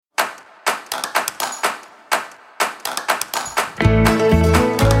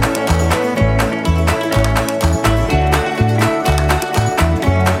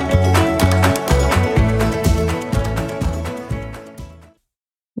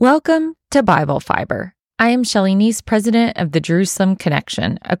Welcome to Bible Fiber. I am Shelley Neese, president of the Jerusalem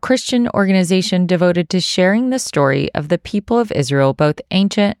Connection, a Christian organization devoted to sharing the story of the people of Israel, both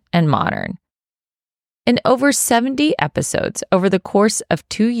ancient and modern. In over 70 episodes over the course of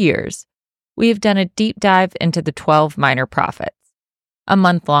 2 years, we have done a deep dive into the 12 minor prophets, a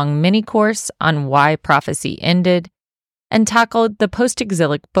month-long mini-course on why prophecy ended, and tackled the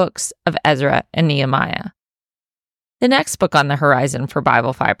post-exilic books of Ezra and Nehemiah. The next book on the horizon for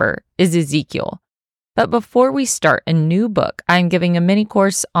Bible Fiber is Ezekiel. But before we start a new book, I'm giving a mini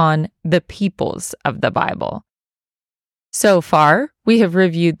course on the peoples of the Bible. So far, we have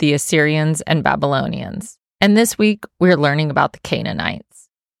reviewed the Assyrians and Babylonians, and this week we're learning about the Canaanites.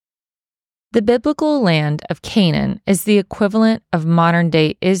 The biblical land of Canaan is the equivalent of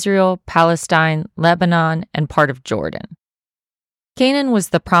modern-day Israel, Palestine, Lebanon, and part of Jordan. Canaan was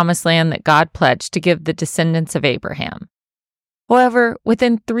the promised land that God pledged to give the descendants of Abraham. However,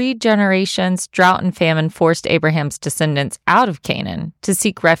 within 3 generations, drought and famine forced Abraham's descendants out of Canaan to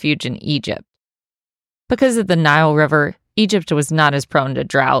seek refuge in Egypt. Because of the Nile River, Egypt was not as prone to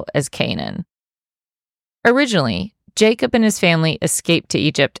drought as Canaan. Originally, Jacob and his family escaped to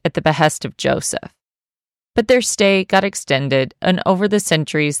Egypt at the behest of Joseph. But their stay got extended, and over the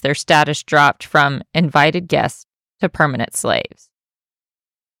centuries, their status dropped from invited guests to permanent slaves.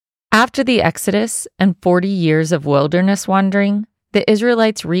 After the Exodus and 40 years of wilderness wandering, the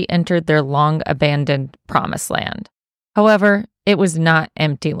Israelites re-entered their long-abandoned Promised Land. However, it was not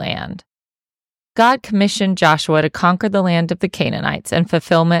empty land. God commissioned Joshua to conquer the land of the Canaanites in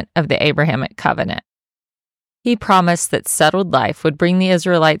fulfillment of the Abrahamic covenant. He promised that settled life would bring the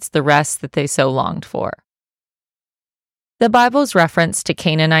Israelites the rest that they so longed for. The Bible's reference to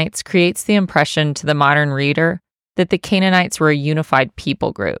Canaanites creates the impression to the modern reader that the Canaanites were a unified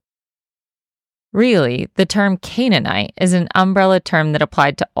people group. Really, the term Canaanite is an umbrella term that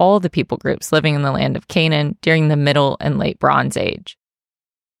applied to all the people groups living in the land of Canaan during the Middle and Late Bronze Age.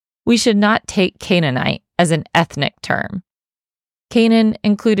 We should not take Canaanite as an ethnic term. Canaan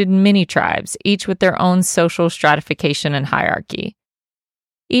included many tribes, each with their own social stratification and hierarchy.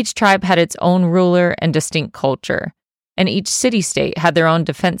 Each tribe had its own ruler and distinct culture, and each city-state had their own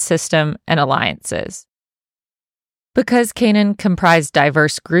defense system and alliances. Because Canaan comprised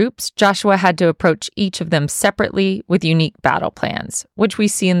diverse groups, Joshua had to approach each of them separately with unique battle plans, which we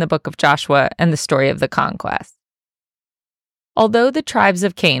see in the book of Joshua and the story of the conquest. Although the tribes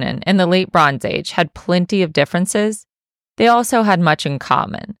of Canaan in the Late Bronze Age had plenty of differences, they also had much in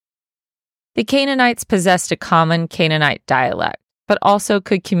common. The Canaanites possessed a common Canaanite dialect, but also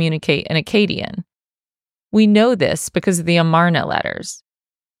could communicate in Akkadian. We know this because of the Amarna letters.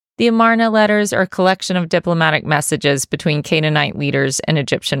 The Amarna letters are a collection of diplomatic messages between Canaanite leaders and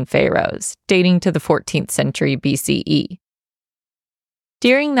Egyptian pharaohs, dating to the 14th century BCE.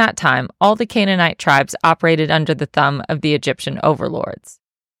 During that time, all the Canaanite tribes operated under the thumb of the Egyptian overlords.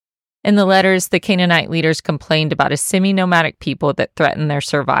 In the letters, the Canaanite leaders complained about a semi-nomadic people that threatened their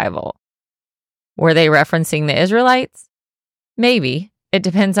survival. Were they referencing the Israelites? Maybe. It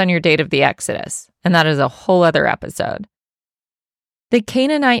depends on your date of the Exodus, and that is a whole other episode. The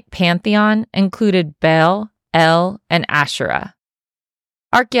Canaanite pantheon included Baal, El, and Asherah.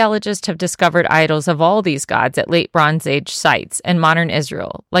 Archaeologists have discovered idols of all these gods at Late Bronze Age sites in modern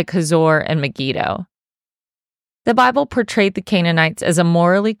Israel, like Hazor and Megiddo. The Bible portrayed the Canaanites as a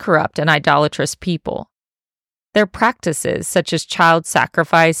morally corrupt and idolatrous people. Their practices, such as child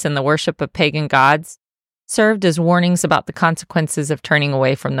sacrifice and the worship of pagan gods, served as warnings about the consequences of turning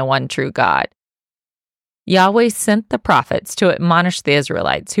away from the one true God. Yahweh sent the prophets to admonish the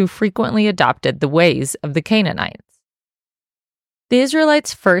Israelites, who frequently adopted the ways of the Canaanites. The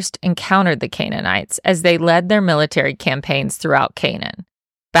Israelites first encountered the Canaanites as they led their military campaigns throughout Canaan,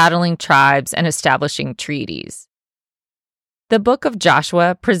 battling tribes and establishing treaties. The book of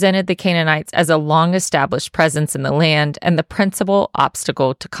Joshua presented the Canaanites as a long-established presence in the land and the principal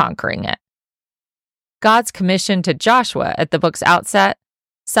obstacle to conquering it. God's commission to Joshua at the book's outset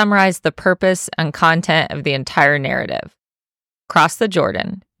summarized the purpose and content of the entire narrative. Cross the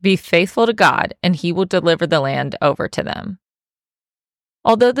Jordan, be faithful to God, and he will deliver the land over to them.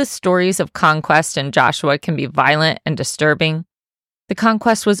 Although the stories of conquest in Joshua can be violent and disturbing, the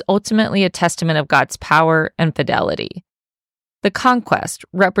conquest was ultimately a testament of God's power and fidelity. The conquest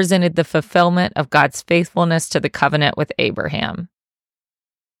represented the fulfillment of God's faithfulness to the covenant with Abraham.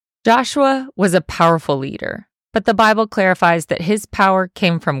 Joshua was a powerful leader, but the Bible clarifies that his power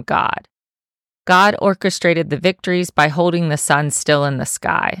came from God. God orchestrated the victories by holding the sun still in the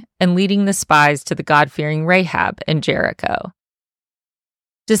sky and leading the spies to the God-fearing Rahab in Jericho.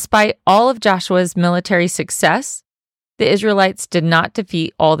 Despite all of Joshua's military success, the Israelites did not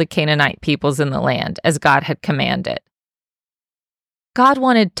defeat all the Canaanite peoples in the land as God had commanded. God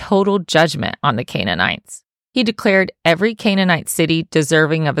wanted total judgment on the Canaanites. He declared every Canaanite city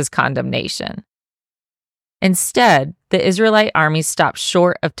deserving of his condemnation. Instead, the Israelite army stopped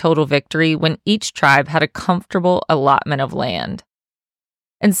short of total victory when each tribe had a comfortable allotment of land.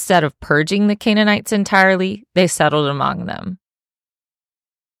 Instead of purging the Canaanites entirely, they settled among them.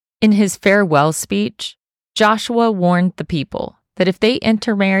 In his farewell speech, Joshua warned the people that if they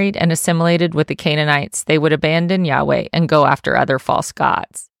intermarried and assimilated with the Canaanites, they would abandon Yahweh and go after other false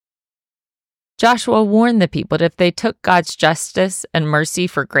gods. Joshua warned the people that if they took God's justice and mercy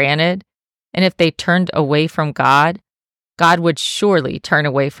for granted, and if they turned away from God, God would surely turn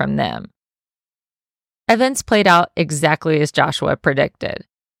away from them. Events played out exactly as Joshua predicted.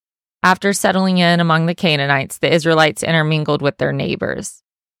 After settling in among the Canaanites, the Israelites intermingled with their neighbors.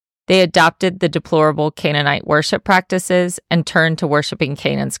 They adopted the deplorable Canaanite worship practices and turned to worshiping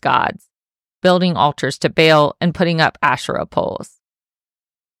Canaan's gods, building altars to Baal and putting up Asherah poles.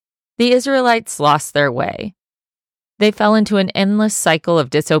 The Israelites lost their way. They fell into an endless cycle of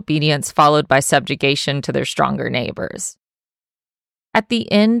disobedience followed by subjugation to their stronger neighbors. At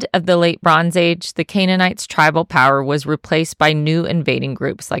the end of the Late Bronze Age, the Canaanites' tribal power was replaced by new invading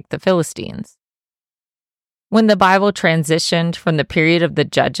groups like the Philistines. When the Bible transitioned from the period of the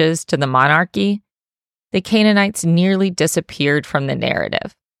judges to the monarchy, the Canaanites nearly disappeared from the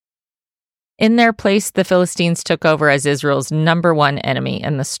narrative. In their place, the Philistines took over as Israel's number one enemy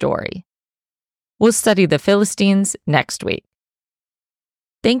in the story. We'll study the Philistines next week.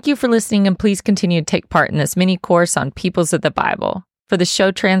 Thank you for listening, and please continue to take part in this mini course on peoples of the Bible. For the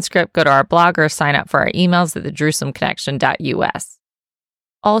show transcript, go to our blog or sign up for our emails at thejerusalemconnection.us.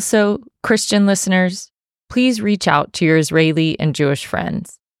 Also, Christian listeners, please reach out to your Israeli and Jewish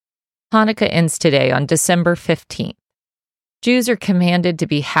friends. Hanukkah ends today on December 15th. Jews are commanded to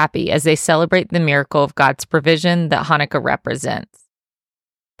be happy as they celebrate the miracle of God's provision that Hanukkah represents.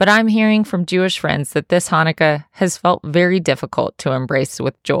 But I'm hearing from Jewish friends that this Hanukkah has felt very difficult to embrace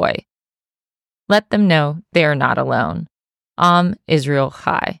with joy. Let them know they are not alone. Am Israel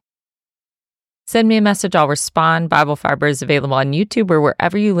Chai. Send me a message, I'll respond. Bible Fiber is available on YouTube or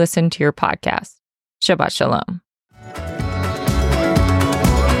wherever you listen to your podcast. Shabbat Shalom.